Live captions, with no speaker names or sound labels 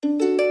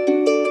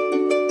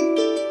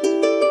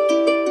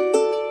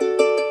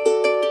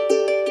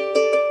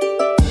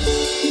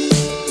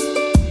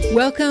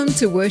Welcome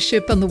to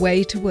Worship on the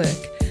Way to Work,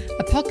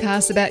 a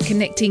podcast about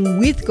connecting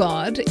with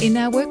God in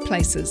our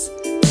workplaces.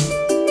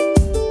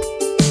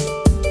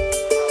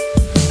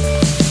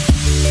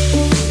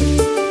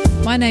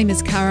 My name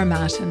is Cara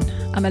Martin.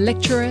 I'm a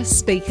lecturer,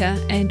 speaker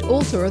and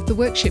author of the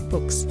Workship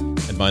books.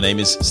 And my name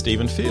is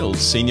Stephen Field,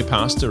 Senior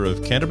Pastor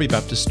of Canterbury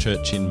Baptist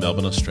Church in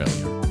Melbourne,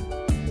 Australia.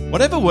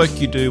 Whatever work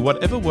you do,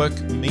 whatever work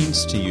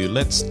means to you,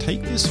 let's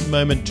take this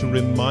moment to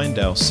remind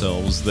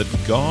ourselves that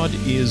God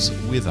is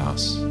with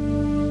us.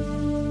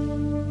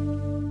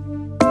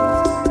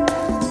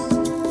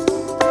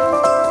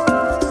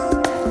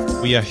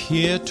 We are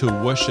here to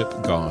worship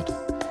God,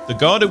 the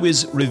God who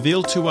is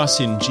revealed to us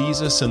in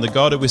Jesus and the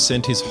God who has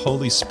sent His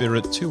Holy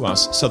Spirit to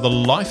us so the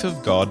life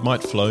of God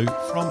might flow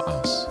from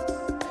us.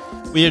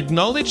 We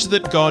acknowledge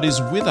that God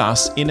is with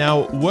us in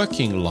our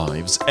working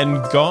lives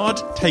and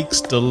God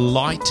takes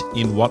delight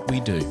in what we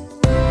do.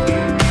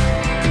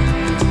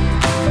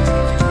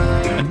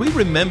 And we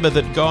remember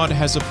that God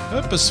has a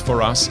purpose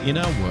for us in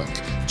our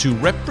work, to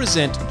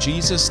represent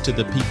Jesus to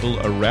the people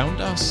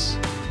around us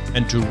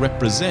and to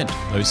represent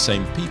those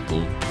same people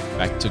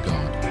back to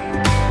God.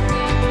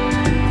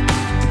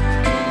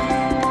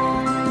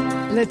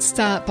 Let's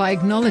start by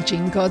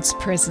acknowledging God's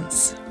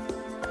presence.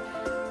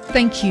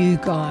 Thank you,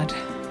 God,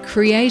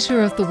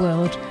 Creator of the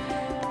world,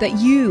 that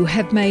you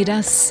have made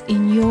us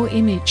in your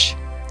image,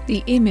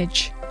 the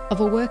image of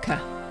a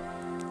worker.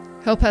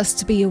 Help us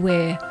to be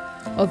aware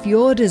of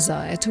your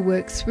desire to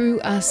work through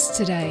us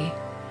today,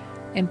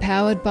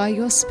 empowered by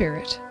your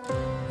Spirit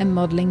and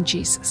modelling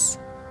Jesus.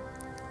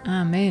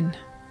 Amen.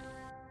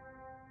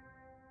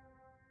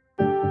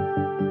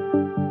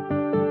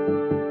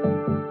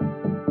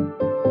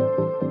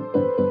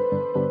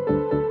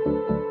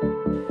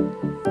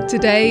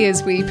 Today,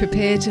 as we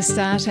prepare to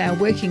start our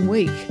working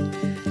week,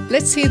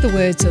 let's hear the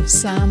words of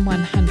Psalm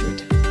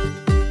 100.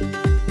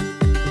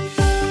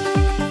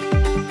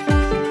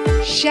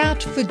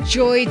 Shout for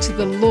joy to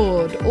the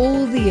Lord,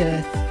 all the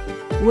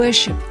earth.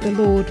 Worship the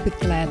Lord with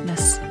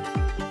gladness.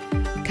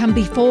 Come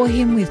before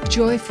Him with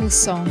joyful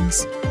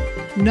songs.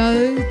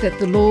 Know that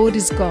the Lord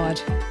is God.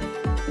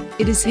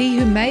 It is He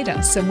who made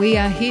us, and we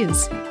are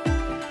His.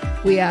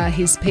 We are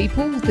His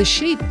people, the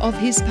sheep of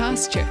His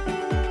pasture.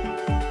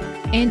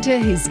 Enter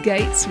His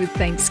gates with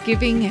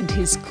thanksgiving and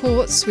His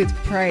courts with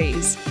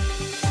praise.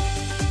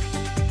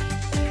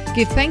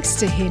 Give thanks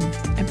to Him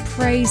and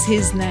praise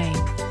His name.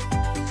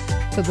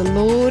 For the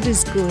Lord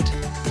is good,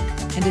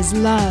 and His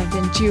love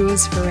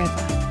endures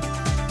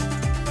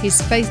forever. His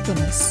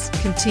faithfulness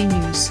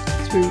continues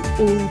through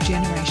all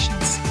generations.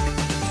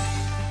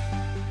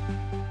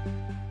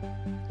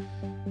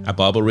 Our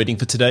Bible reading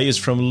for today is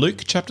from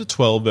Luke chapter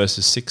 12,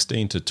 verses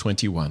 16 to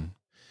 21.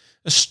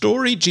 A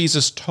story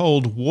Jesus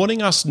told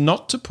warning us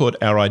not to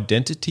put our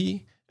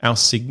identity, our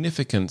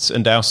significance,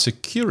 and our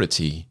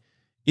security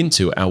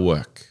into our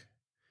work.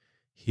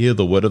 Hear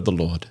the word of the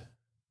Lord.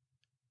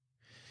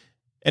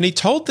 And He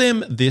told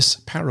them this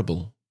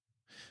parable.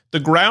 The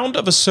ground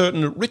of a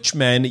certain rich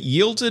man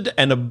yielded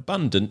an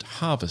abundant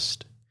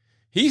harvest.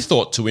 He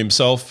thought to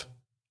himself,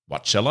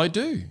 "What shall I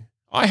do?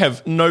 I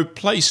have no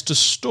place to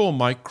store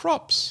my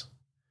crops."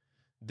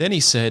 Then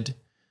he said,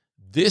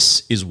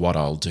 "This is what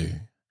I'll do.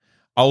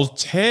 I'll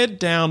tear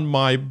down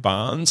my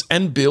barns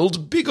and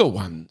build bigger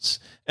ones,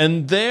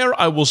 and there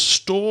I will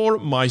store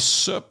my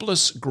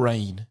surplus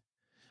grain.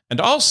 And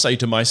I'll say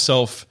to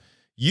myself,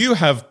 you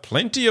have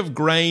plenty of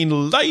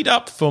grain laid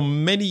up for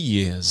many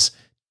years.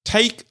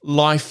 Take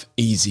life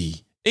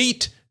easy.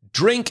 Eat,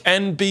 drink,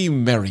 and be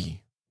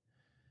merry."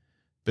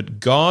 But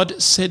God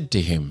said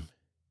to him,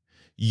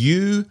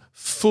 "You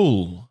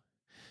fool,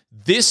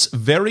 this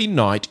very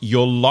night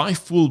your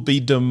life will be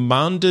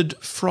demanded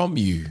from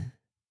you.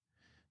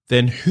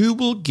 Then who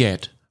will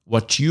get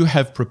what you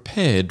have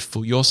prepared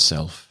for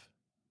yourself?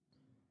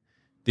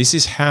 This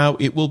is how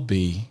it will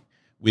be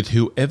with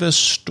whoever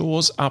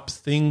stores up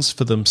things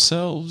for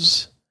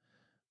themselves,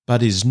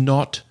 but is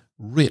not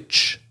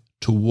rich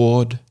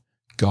toward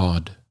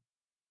God."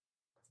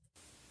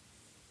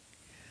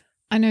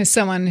 I know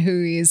someone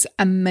who is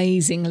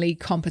amazingly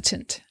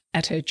competent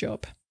at her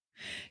job.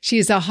 She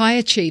is a high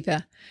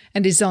achiever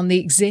and is on the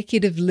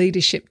executive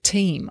leadership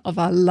team of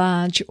a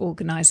large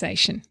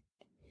organisation.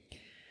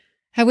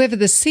 However,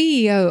 the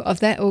CEO of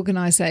that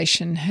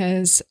organisation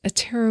has a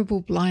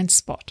terrible blind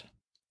spot.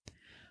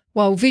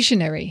 While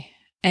visionary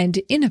and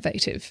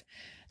innovative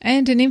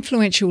and an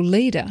influential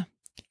leader,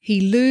 he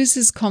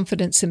loses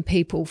confidence in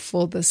people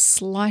for the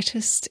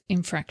slightest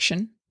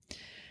infraction,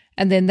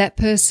 and then that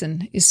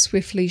person is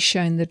swiftly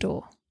shown the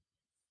door.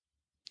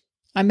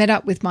 I met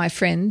up with my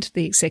friend,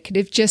 the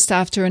executive, just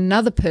after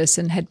another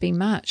person had been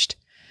marched,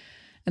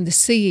 and the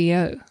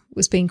CEO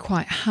was being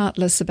quite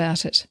heartless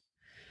about it.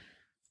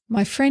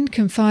 My friend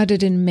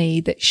confided in me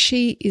that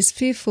she is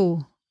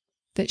fearful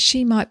that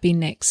she might be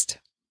next.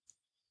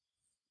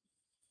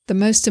 The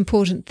most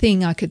important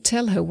thing I could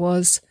tell her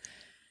was,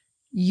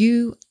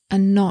 you are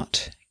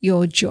not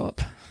your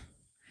job.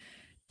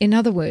 In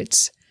other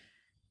words,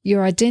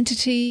 your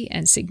identity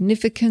and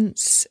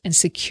significance and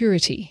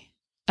security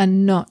are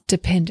not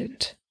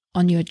dependent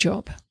on your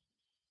job?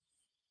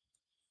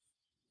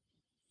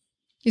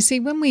 You see,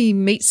 when we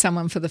meet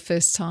someone for the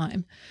first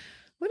time,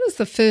 what are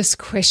the first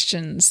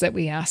questions that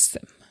we ask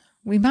them?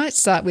 We might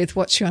start with,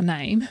 "What's your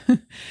name?"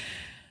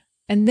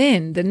 And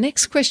then the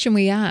next question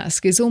we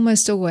ask is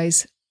almost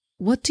always,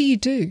 "What do you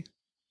do?"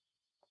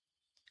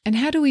 And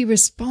how do we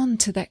respond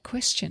to that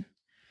question?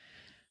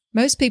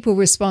 Most people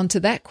respond to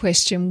that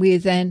question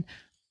with an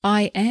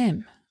 "I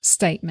am"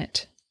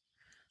 statement.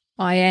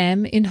 I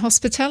am in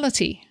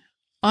hospitality.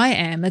 I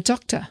am a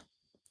doctor.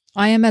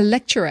 I am a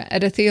lecturer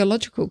at a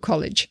theological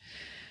college.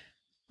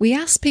 We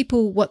ask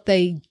people what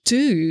they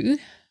do,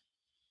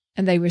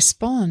 and they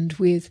respond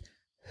with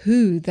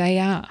who they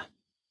are.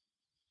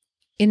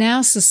 In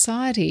our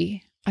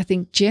society, I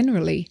think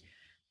generally,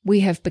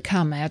 we have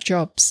become our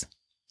jobs.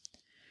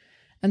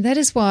 And that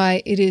is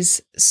why it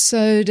is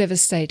so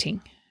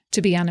devastating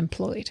to be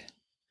unemployed.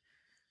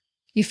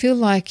 You feel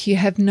like you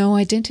have no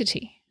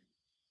identity.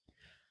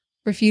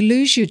 Or if you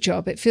lose your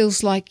job, it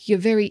feels like your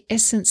very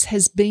essence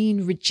has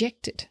been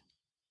rejected.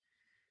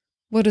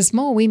 What is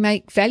more, we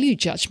make value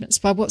judgments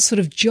by what sort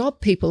of job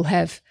people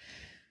have,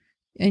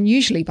 and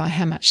usually by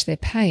how much they're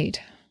paid.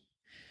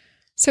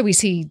 So we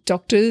see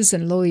doctors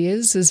and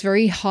lawyers as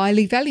very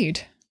highly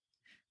valued.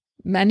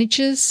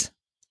 Managers,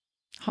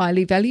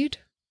 highly valued.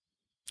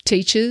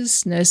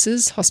 Teachers,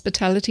 nurses,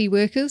 hospitality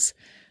workers,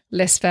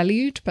 less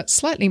valued, but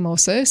slightly more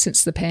so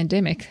since the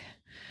pandemic.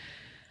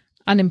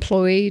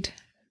 Unemployed,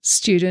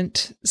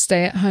 student,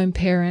 stay-at-home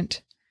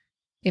parent,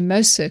 in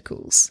most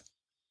circles,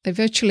 they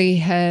virtually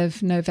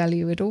have no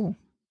value at all.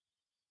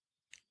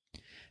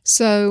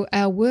 So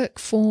our work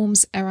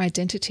forms our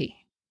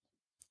identity.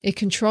 It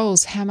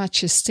controls how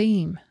much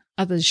esteem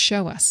others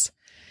show us.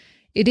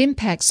 It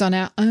impacts on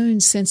our own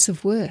sense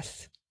of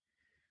worth.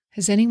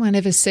 Has anyone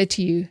ever said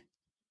to you,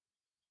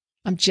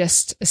 "I'm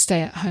just a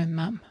stay-at-home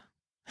mum"?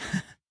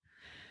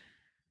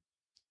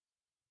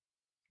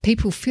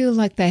 People feel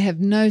like they have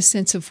no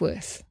sense of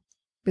worth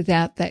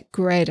without that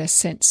greater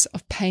sense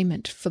of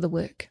payment for the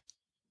work.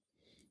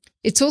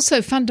 It's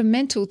also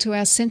fundamental to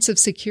our sense of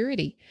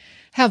security.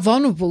 How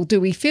vulnerable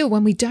do we feel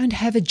when we don't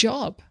have a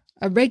job,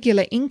 a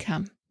regular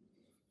income?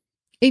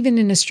 Even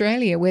in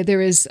Australia, where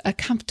there is a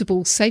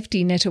comfortable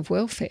safety net of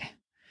welfare.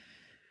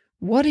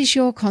 What is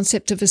your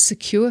concept of a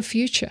secure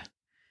future?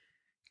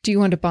 Do you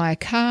want to buy a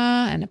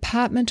car, an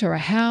apartment or a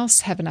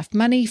house, have enough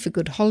money for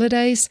good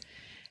holidays?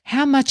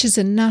 How much is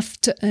enough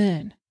to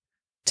earn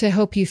to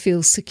help you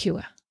feel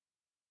secure?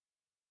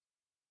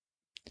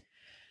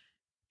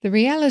 The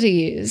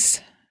reality is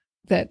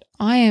that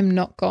I am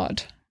not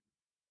God,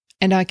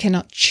 and I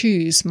cannot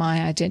choose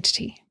my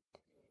identity.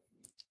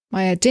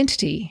 My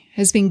identity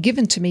has been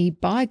given to me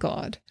by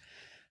God,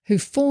 who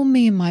formed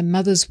me in my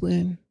mother's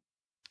womb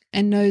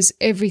and knows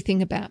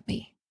everything about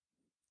me.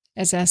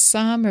 As our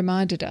psalm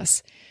reminded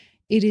us,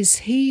 it is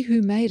He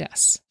who made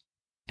us,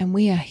 and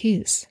we are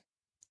His.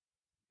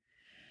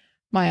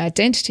 My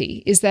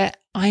identity is that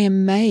I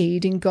am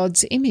made in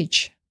God's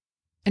image,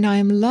 and I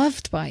am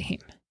loved by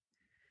Him.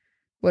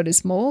 What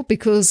is more,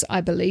 because I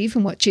believe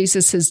in what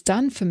Jesus has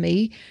done for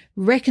me,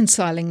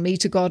 reconciling me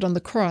to God on the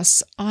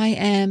cross, I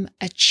am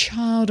a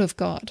child of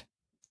God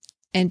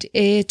and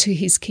heir to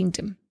His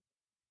kingdom.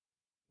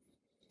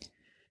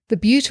 The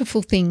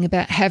beautiful thing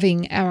about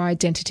having our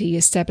identity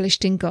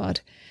established in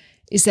God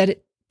is that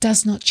it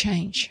does not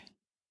change,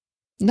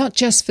 not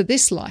just for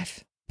this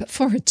life, but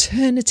for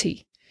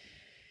eternity.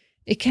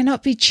 It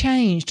cannot be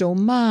changed or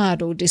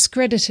marred or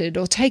discredited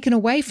or taken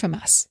away from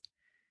us.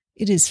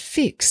 It is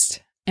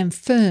fixed and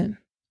firm.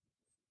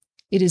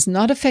 It is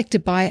not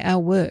affected by our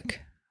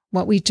work,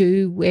 what we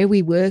do, where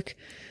we work,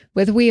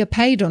 whether we are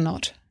paid or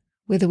not,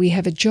 whether we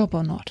have a job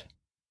or not.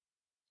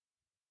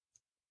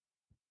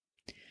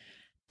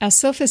 Our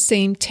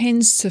self-esteem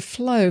tends to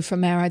flow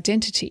from our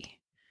identity,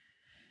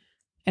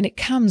 and it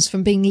comes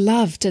from being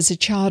loved as a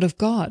child of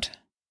God.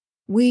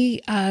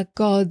 We are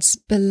God's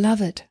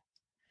beloved.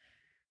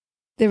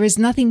 There is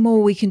nothing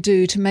more we can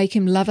do to make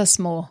Him love us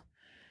more.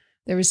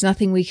 There is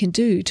nothing we can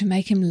do to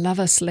make Him love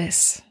us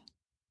less.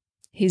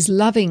 His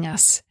loving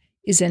us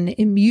is an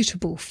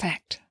immutable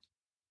fact.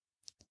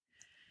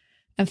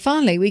 And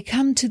finally, we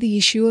come to the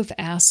issue of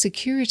our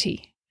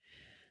security.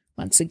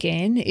 Once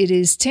again, it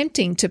is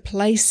tempting to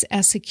place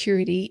our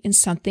security in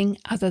something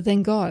other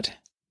than God.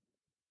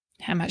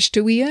 How much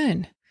do we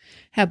earn?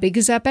 How big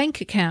is our bank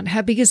account?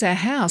 How big is our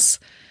house?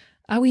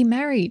 Are we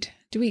married?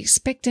 Do we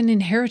expect an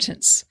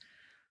inheritance?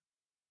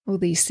 All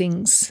these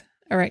things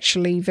are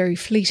actually very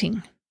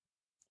fleeting.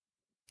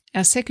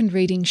 Our second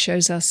reading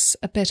shows us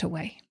a better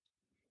way.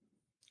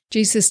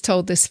 Jesus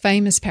told this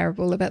famous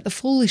parable about the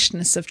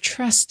foolishness of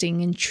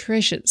trusting in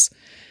treasures,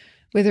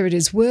 whether it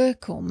is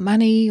work or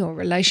money or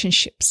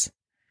relationships.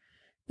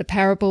 The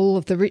parable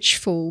of the rich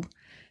fool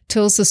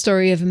tells the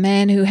story of a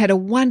man who had a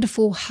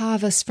wonderful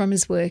harvest from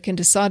his work and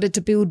decided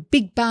to build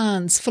big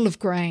barns full of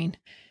grain.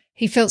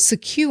 He felt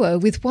secure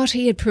with what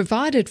he had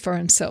provided for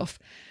himself,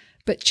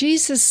 but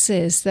Jesus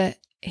says that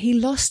he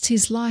lost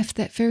his life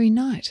that very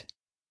night.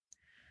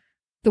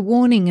 The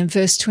warning in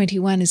verse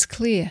 21 is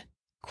clear.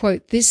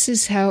 Quote, "This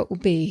is how it will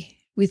be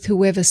with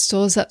whoever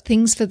stores up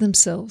things for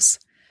themselves,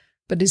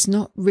 but is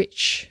not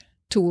rich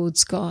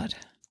towards God."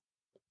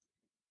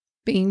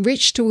 Being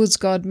rich towards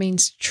God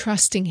means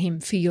trusting Him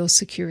for your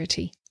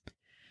security.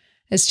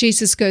 As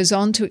Jesus goes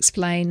on to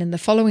explain in the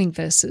following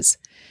verses,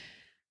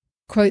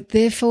 quote,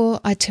 "Therefore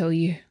I tell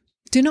you,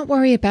 do not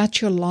worry about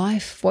your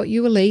life, what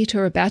you will eat,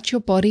 or about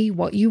your body,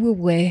 what you will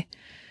wear.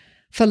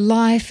 For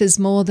life is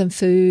more than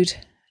food,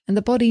 and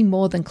the body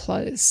more than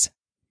clothes.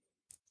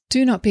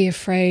 Do not be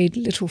afraid,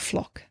 little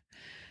flock,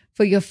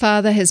 for your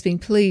Father has been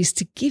pleased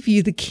to give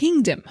you the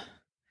kingdom.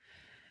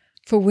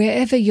 For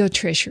wherever your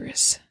treasure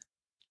is,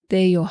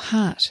 there your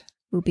heart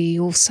will be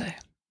also."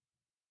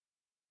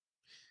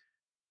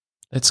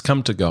 Let's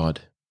come to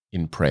God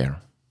in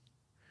prayer.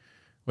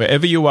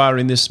 Wherever you are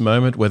in this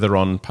moment, whether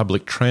on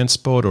public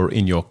transport or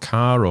in your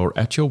car or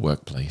at your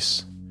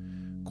workplace,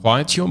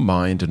 quiet your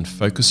mind and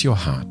focus your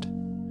heart,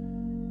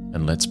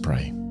 and let's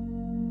pray.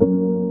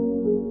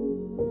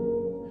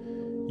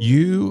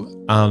 You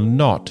are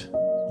not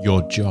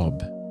your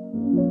job.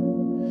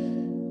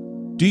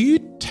 Do you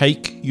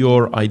take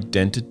your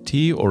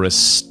identity or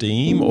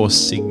esteem or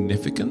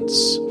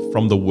significance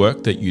from the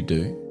work that you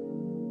do?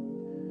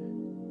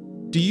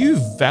 Do you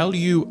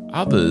value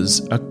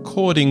others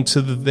according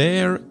to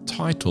their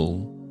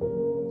title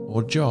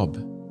or job?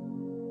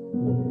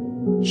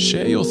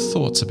 Share your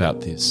thoughts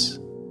about this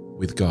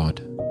with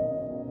God.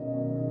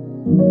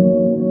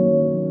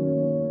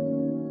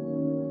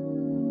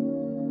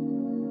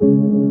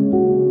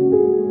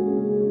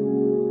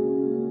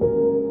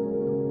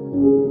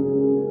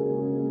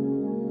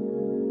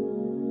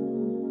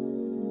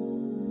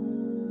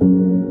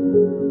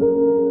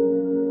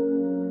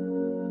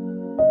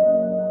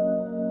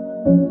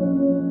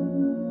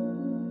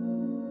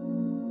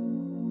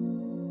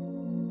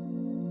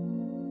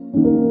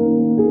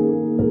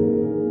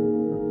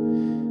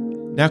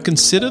 Now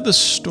consider the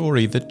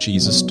story that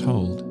Jesus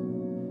told.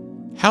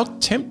 How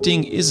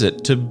tempting is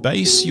it to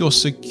base your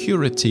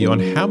security on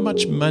how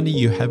much money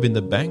you have in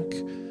the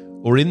bank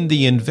or in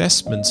the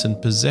investments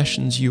and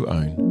possessions you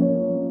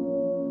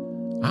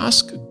own?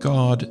 Ask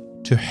God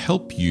to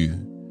help you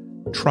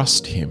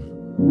trust Him.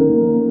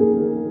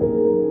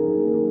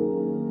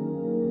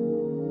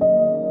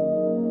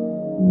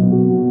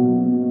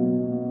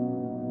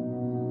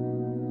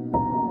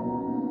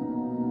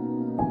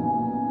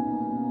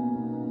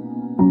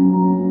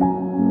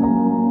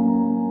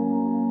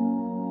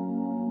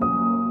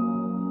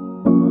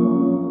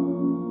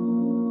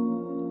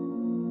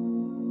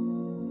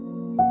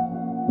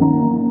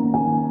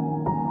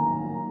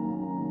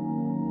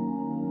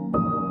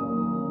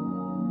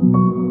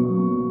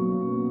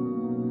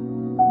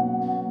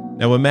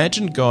 Now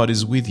imagine God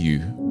is with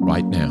you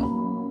right now.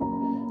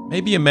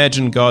 Maybe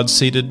imagine God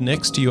seated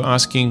next to you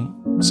asking,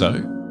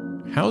 "So,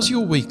 how's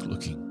your week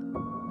looking?"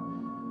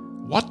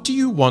 What do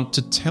you want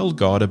to tell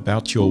God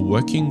about your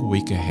working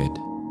week ahead?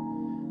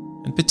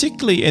 And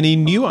particularly any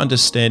new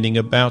understanding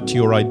about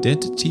your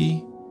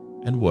identity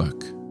and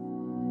work.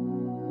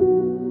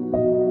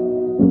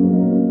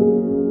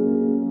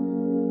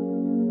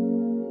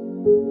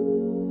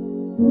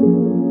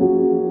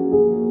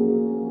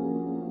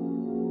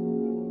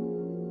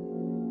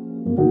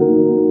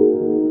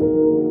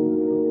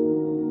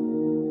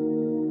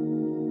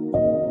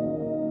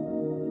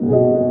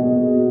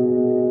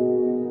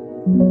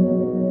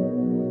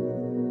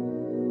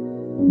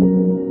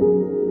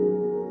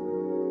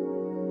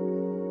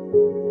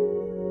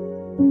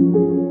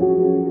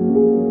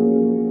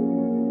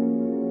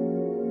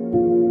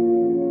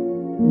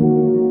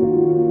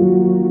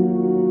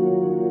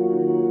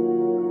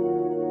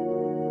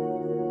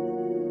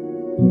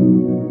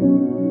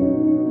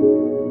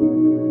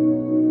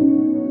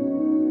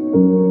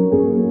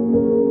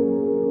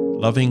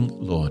 Loving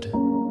Lord,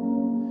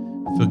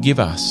 forgive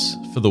us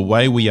for the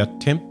way we are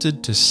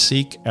tempted to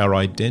seek our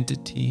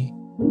identity,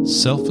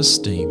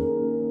 self-esteem,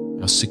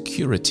 our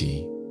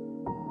security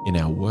in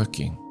our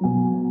working.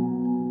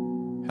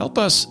 Help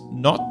us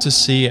not to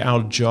see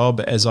our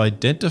job as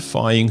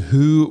identifying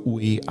who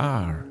we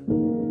are.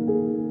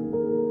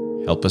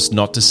 Help us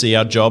not to see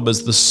our job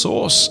as the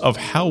source of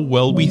how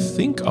well we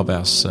think of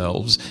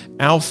ourselves,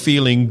 our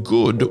feeling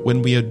good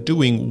when we are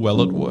doing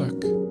well at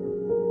work.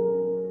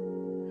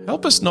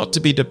 Help us not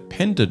to be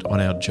dependent on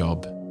our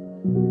job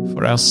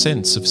for our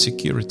sense of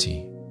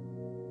security.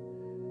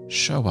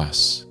 Show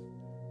us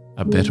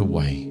a better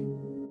way.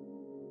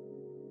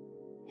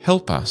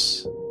 Help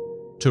us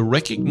to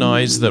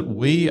recognize that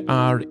we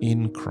are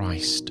in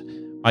Christ,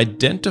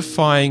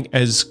 identifying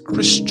as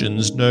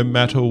Christians no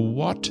matter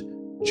what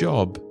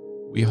job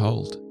we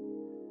hold.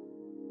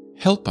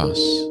 Help us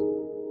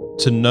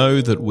to know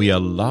that we are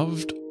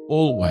loved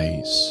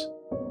always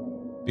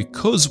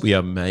because we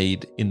are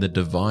made in the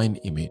divine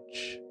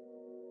image,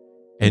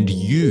 and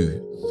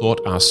you thought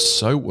us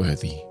so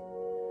worthy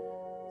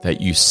that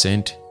you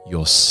sent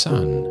your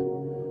Son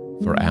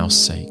for our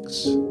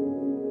sakes.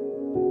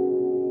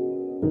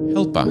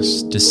 Help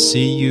us to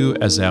see you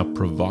as our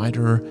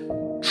provider,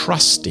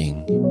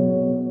 trusting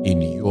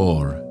in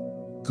your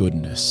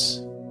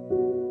goodness.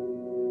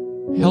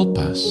 help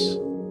us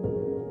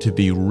to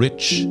be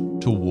rich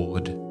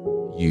toward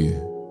you.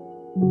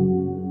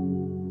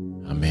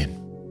 Amen.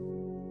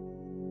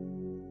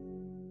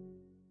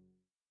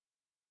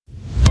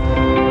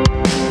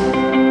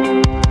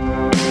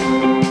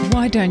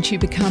 Why don't you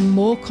become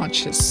more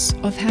conscious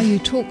of how you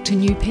talk to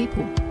new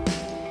people?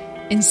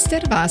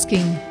 Instead of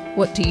asking,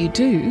 "What do you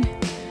do?"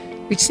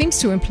 which seems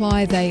to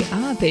imply they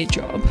are their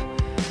job,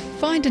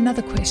 find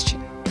another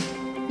question.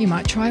 You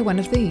might try one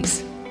of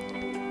these.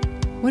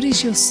 What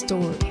is your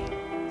story?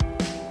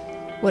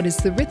 What is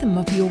the rhythm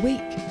of your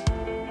week?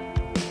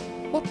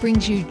 What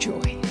brings you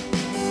joy?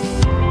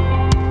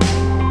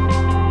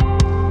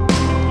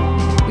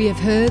 We have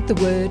heard the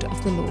word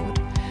of the Lord.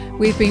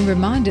 We have been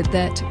reminded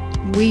that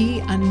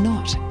we are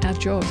not our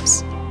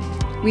jobs.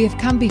 We have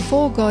come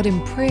before God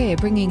in prayer,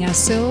 bringing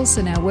ourselves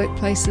and our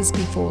workplaces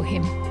before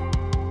Him.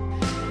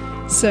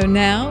 So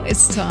now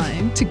it's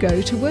time to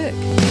go to work.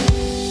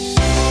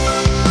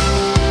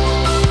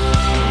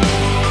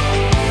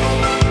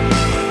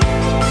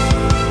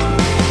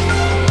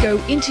 Go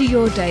into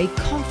your day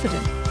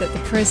confident that the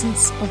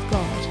presence of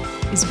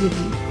God is with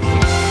you.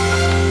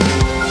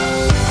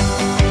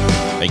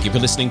 Thank you for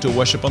listening to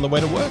Worship on the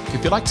Way to Work.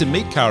 If you'd like to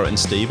meet Cara and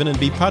Stephen and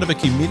be part of a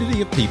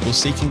community of people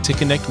seeking to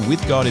connect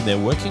with God in their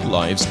working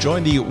lives,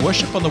 join the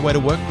Worship on the Way to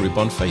Work group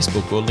on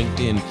Facebook or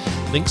LinkedIn.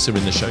 Links are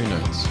in the show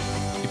notes.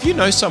 If you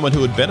know someone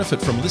who would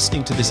benefit from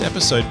listening to this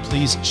episode,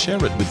 please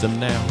share it with them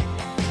now.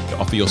 To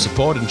offer your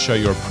support and show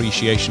your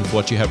appreciation for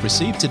what you have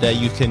received today,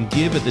 you can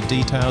give at the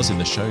details in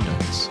the show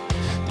notes.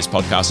 This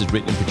podcast is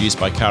written and produced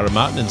by Cara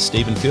Martin and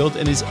Stephen Field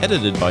and is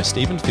edited by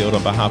Stephen Field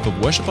on behalf of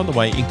Worship on the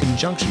Way in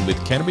conjunction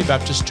with Canterbury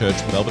Baptist Church,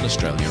 Melbourne,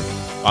 Australia.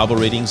 Bible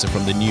readings are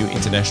from the New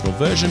International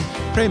Version.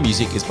 Prayer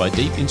music is by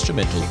Deep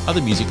Instrumental.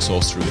 Other music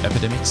sourced through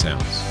Epidemic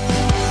Sounds.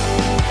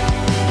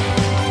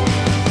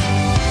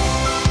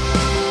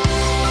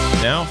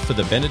 Now for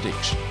the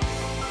benediction.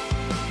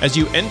 As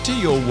you enter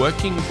your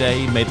working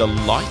day, may the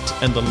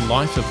light and the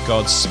life of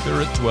God's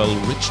Spirit dwell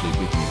richly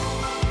with you.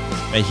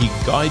 May He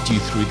guide you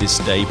through this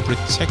day,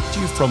 protect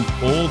you from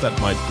all that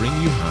might bring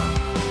you harm,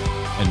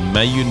 and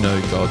may you know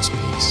God's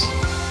peace.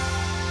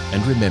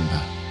 And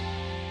remember,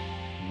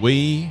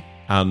 we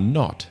are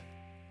not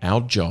our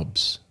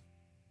jobs.